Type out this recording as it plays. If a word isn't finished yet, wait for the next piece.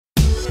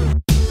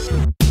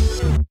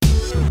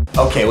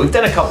Okay, we've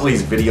done a couple of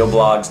these video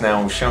blogs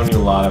now. We've shown you a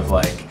lot of,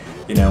 like,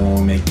 you know, when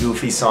we make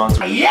goofy songs.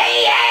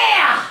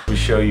 Yeah! We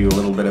show you a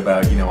little bit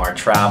about, you know, our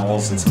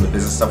travels and some of the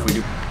business stuff we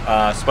do.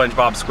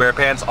 SpongeBob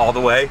SquarePants all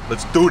the way.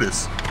 Let's do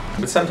this.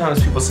 But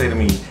sometimes people say to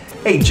me,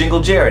 hey,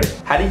 Jingle Jared,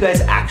 how do you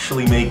guys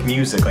actually make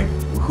music? Like,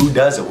 who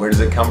does it? Where does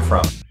it come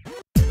from?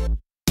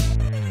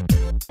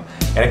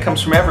 And it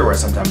comes from everywhere.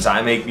 Sometimes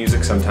I make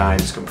music,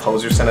 sometimes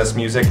composers send us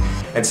music,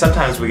 and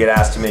sometimes we get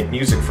asked to make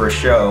music for a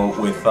show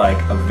with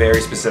like a very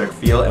specific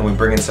feel, and we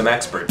bring in some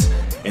experts.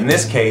 In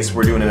this case,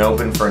 we're doing an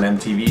open for an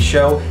MTV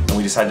show, and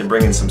we decided to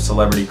bring in some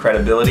celebrity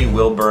credibility.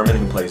 Will Berman,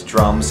 who plays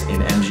drums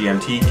in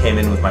MGMT, came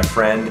in with my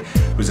friend,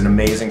 who's an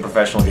amazing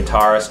professional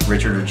guitarist,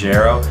 Richard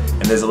Ruggiero,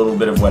 and there's a little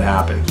bit of what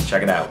happened.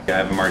 Check it out. I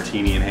have a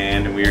martini in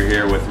hand, and we are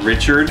here with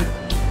Richard,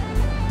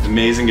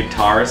 amazing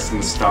guitarist and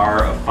the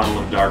star of Funnel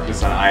of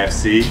Darkness on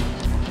IFC.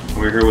 And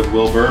we're here with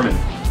Will Berman,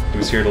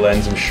 who's here to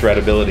lend some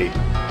shreddability.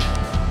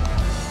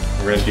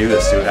 We're gonna do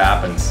this, see what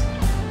happens.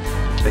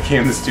 They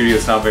came in the studio,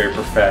 it's not very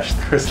profesh.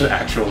 There's an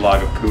actual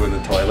log of poo in the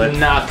toilet.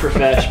 Not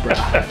profesh, bro.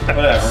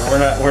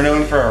 Whatever, we're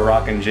known for our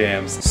rockin'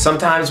 jams.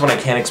 Sometimes when I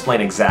can't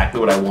explain exactly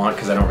what I want,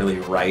 because I don't really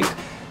write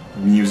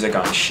music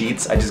on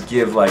sheets, I just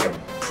give like a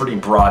pretty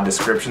broad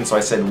description. So I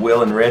said,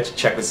 Will and Rich,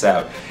 check this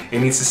out. It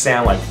needs to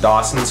sound like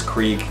Dawson's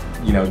Creek,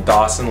 you know,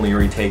 Dawson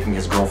Leary taking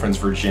his girlfriend's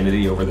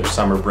virginity over their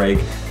summer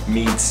break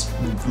meets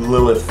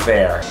Lilith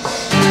Fair.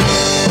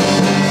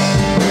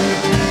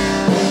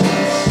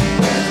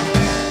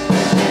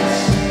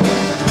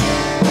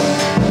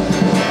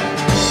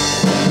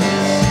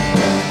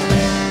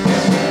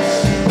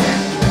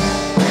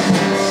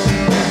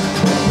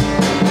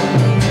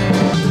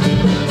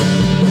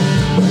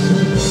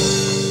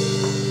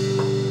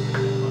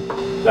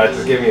 That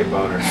just gave me a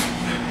boner.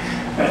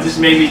 That just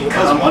made me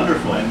become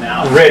wonderful. And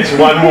now, Rich,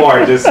 one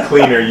more, just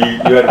cleaner. You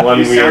had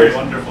one weird.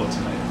 Wonderful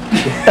tonight.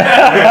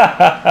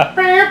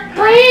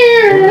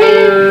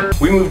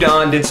 We moved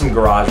on, did some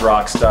garage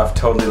rock stuff,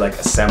 totally like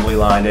assembly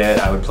lined it.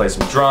 I would play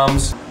some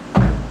drums.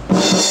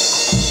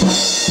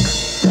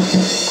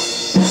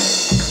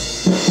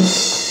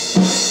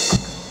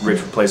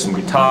 Rich would play some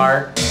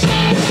guitar.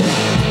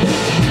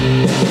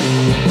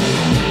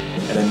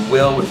 And then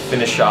Will would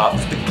finish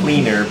off the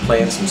cleaner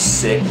playing some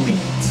sick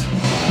leads.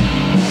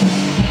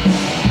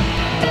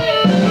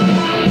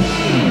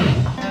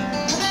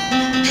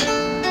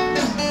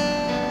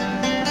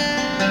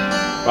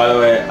 By the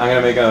way, I'm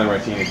gonna make another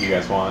martini if you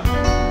guys want.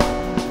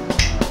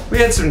 We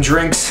had some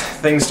drinks,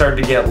 things started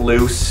to get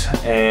loose,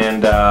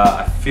 and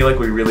I feel like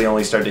we really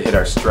only started to hit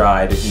our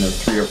stride, you know,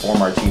 3 or 4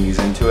 martinis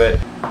into it.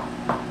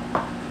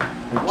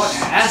 What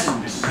hasn't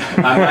been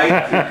done?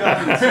 I've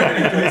gotten so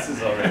many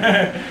places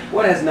already.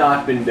 What has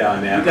not been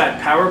done, Evan? We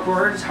got power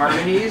chords,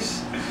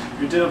 harmonies.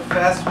 We did a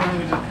fast one,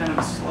 we did kind of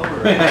a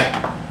slower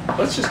one.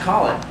 Let's just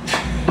call it.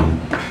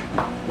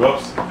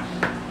 Whoops.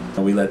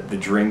 We let the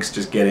drinks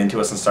just get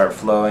into us and start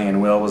flowing, and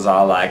Will was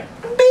all like,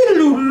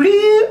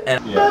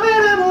 and, yeah.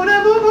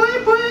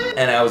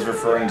 And I was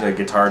referring to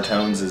guitar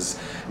tones as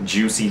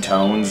juicy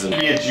tones. And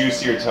be a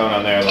juicier tone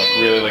on there, like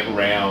really like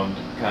round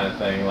kind of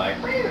thing,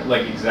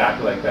 like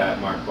exactly like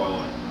that, Mark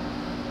Bowen.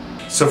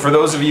 So for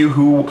those of you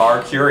who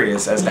are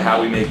curious as to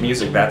how we make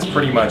music, that's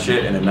pretty much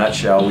it in a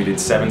nutshell. We did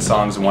 7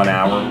 songs in 1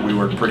 hour. We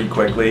worked pretty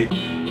quickly.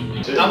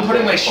 I'm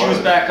putting my shoes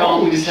back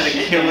on. We just had a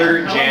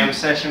killer jam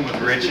session with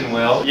Rich and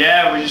Will.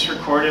 Yeah, we just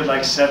recorded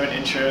like 7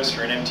 intros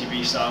for an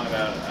MTV song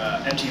about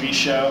MTV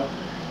show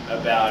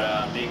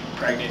about being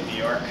pregnant in New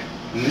York.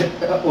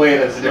 Wait,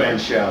 that's a different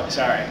show.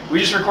 Sorry. We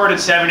just recorded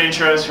 7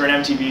 intros for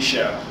an MTV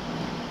show.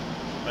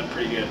 Went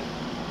pretty good.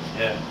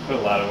 Yeah, put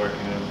a lot of work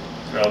into them.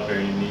 They're all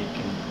very unique.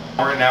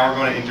 And now we're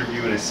going to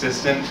interview an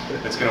assistant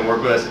that's going to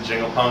work with us at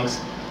Jingle Punks.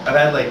 I've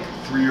had like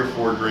 3 or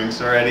 4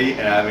 drinks already,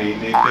 and I haven't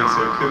eaten anything,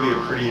 so it could be a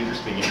pretty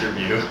interesting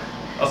interview.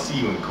 I'll see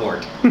you in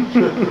court. Keep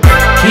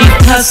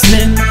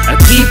hustling, I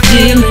keep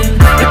dealing,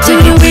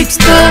 until you reach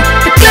the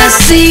glass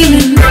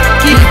ceiling.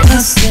 Keep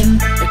hustling.